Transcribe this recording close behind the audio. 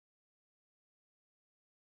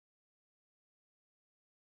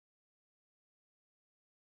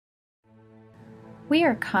We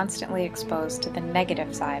are constantly exposed to the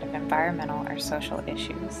negative side of environmental or social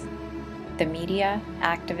issues. The media,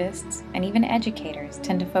 activists, and even educators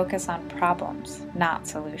tend to focus on problems, not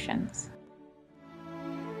solutions.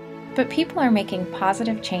 But people are making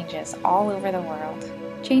positive changes all over the world,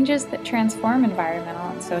 changes that transform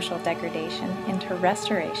environmental and social degradation into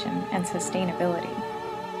restoration and sustainability.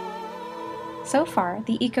 So far,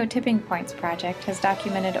 the EcoTipping Points project has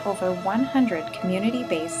documented over 100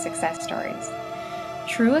 community-based success stories,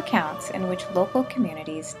 true accounts in which local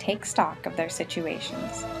communities take stock of their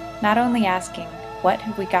situations, not only asking, what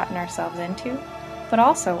have we gotten ourselves into, but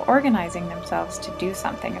also organizing themselves to do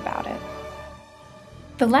something about it.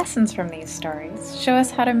 The lessons from these stories show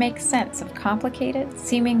us how to make sense of complicated,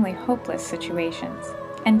 seemingly hopeless situations,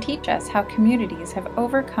 and teach us how communities have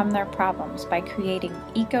overcome their problems by creating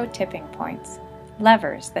eco-tipping points,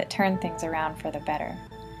 levers that turn things around for the better.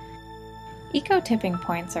 Eco-tipping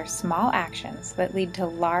points are small actions that lead to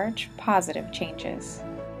large, positive changes.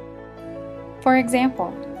 For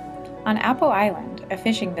example, on Apo Island, a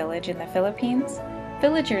fishing village in the Philippines,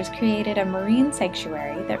 villagers created a marine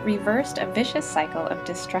sanctuary that reversed a vicious cycle of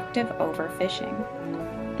destructive overfishing.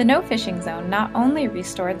 The no-fishing zone not only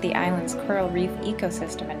restored the island's coral reef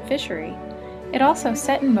ecosystem and fishery, it also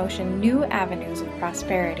set in motion new avenues of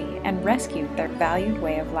prosperity and rescued their valued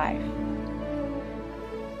way of life.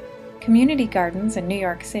 Community gardens in New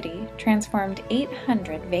York City transformed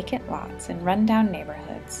 800 vacant lots in rundown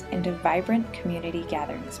neighborhoods into vibrant community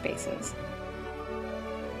gathering spaces,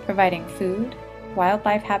 providing food,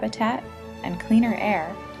 wildlife habitat, and cleaner air,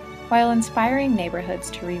 while inspiring neighborhoods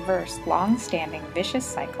to reverse long-standing vicious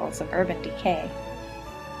cycles of urban decay.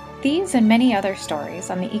 These and many other stories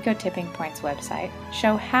on the EcoTipping Points website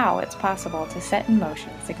show how it's possible to set in motion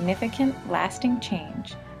significant, lasting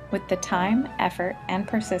change with the time, effort, and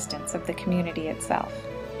persistence of the community itself.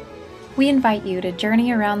 We invite you to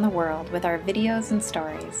journey around the world with our videos and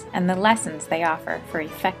stories and the lessons they offer for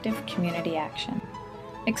effective community action.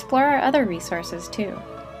 Explore our other resources too,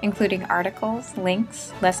 including articles,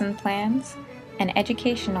 links, lesson plans, and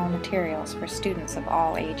educational materials for students of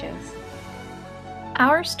all ages.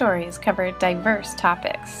 Our stories cover diverse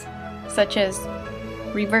topics, such as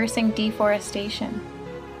reversing deforestation,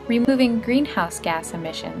 removing greenhouse gas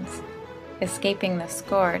emissions, escaping the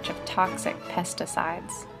scourge of toxic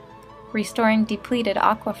pesticides, restoring depleted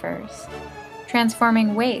aquifers,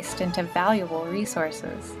 transforming waste into valuable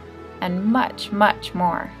resources, and much, much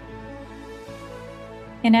more.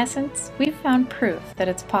 In essence, we've found proof that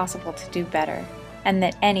it's possible to do better, and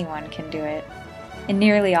that anyone can do it. In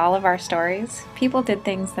nearly all of our stories, people did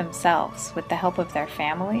things themselves with the help of their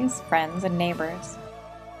families, friends, and neighbors,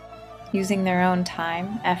 using their own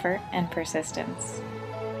time, effort, and persistence.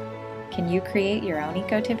 Can you create your own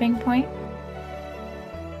eco-tipping point?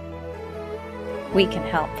 We can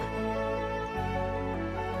help.